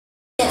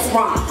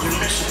rhyme. Your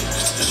mission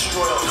is to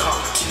destroy all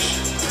competition.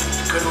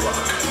 Good luck.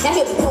 Now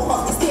here we go,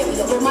 up the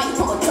stereo, the mic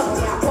pump, jump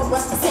around, come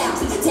rush the sound,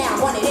 beat it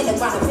down, run it in the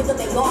ground, the bigger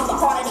they are, the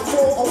harder they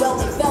fall, or well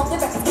they fell, the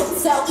records couldn't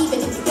sell,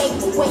 even if you gave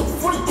them away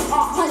free.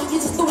 Honey,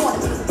 you just don't want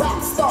to be a rap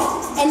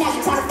star, and now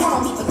you're trying to front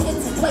on me for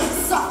kids who play to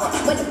suffer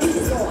when the beat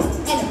is on,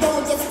 and the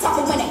going gets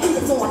tougher when the heat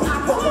is on. I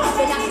grow up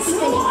and I can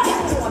spin it,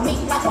 kept on, make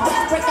like a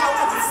rap breakout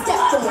of a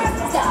step-on,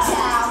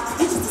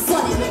 step-child, you just a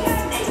son of me.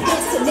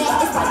 Internet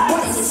is like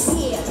running this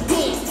year,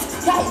 dance,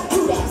 go ahead and do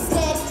that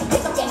instead,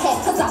 pick up your head,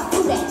 cause I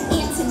do that.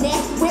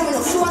 Internet, wearing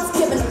no shorts,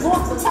 giving the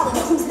loss, but telling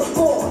them who's the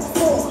board,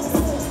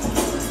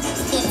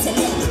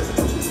 internet.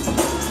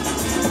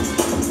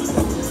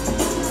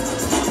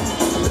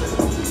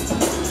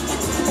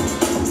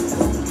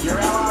 Your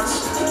allies,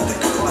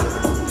 they're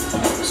clever.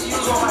 So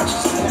use all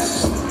actions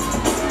necessary.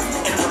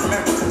 And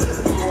remember,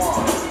 you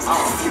are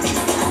our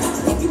future.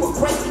 If you were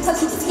great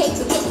because you escaped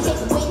to get hit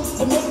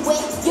with, and then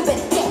wet, you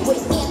better get with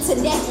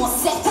internet on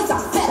set, cause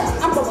I'm fed up,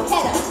 I'm going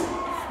head up.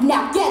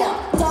 Now get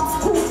up,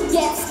 ducks, who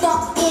get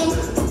stuck in,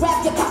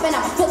 grab your cup and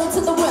I'ma fill it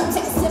to the rim,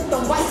 take a sip,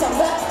 don't right or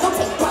left, don't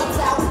take bites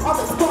out, or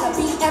it's gonna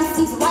be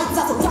MC's lights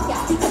out, so duck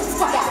out, because it's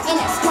fuck out, and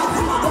that strike,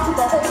 you want to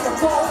go over the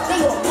ball, they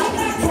all like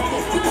me,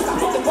 because I'm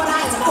looking what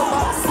I ain't from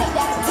up, say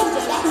that, TJ,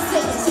 that he's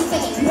saying, she's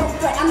saying no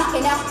threat, I'm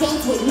knocking out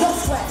games with no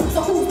stress,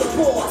 so who's the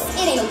boss?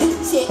 It ain't a weak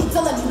chick,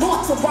 so let me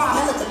launch a rhyme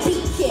and let the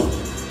beat kick.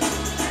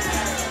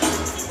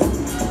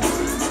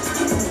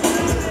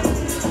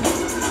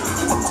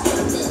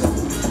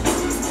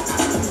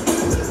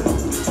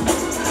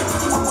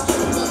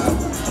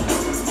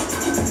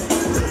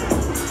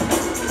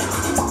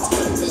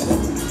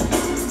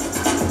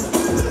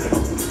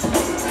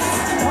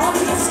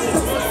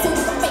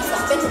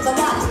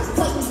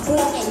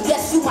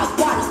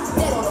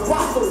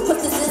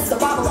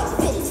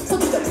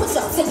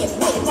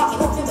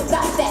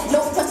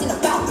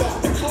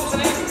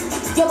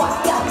 Yo,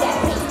 I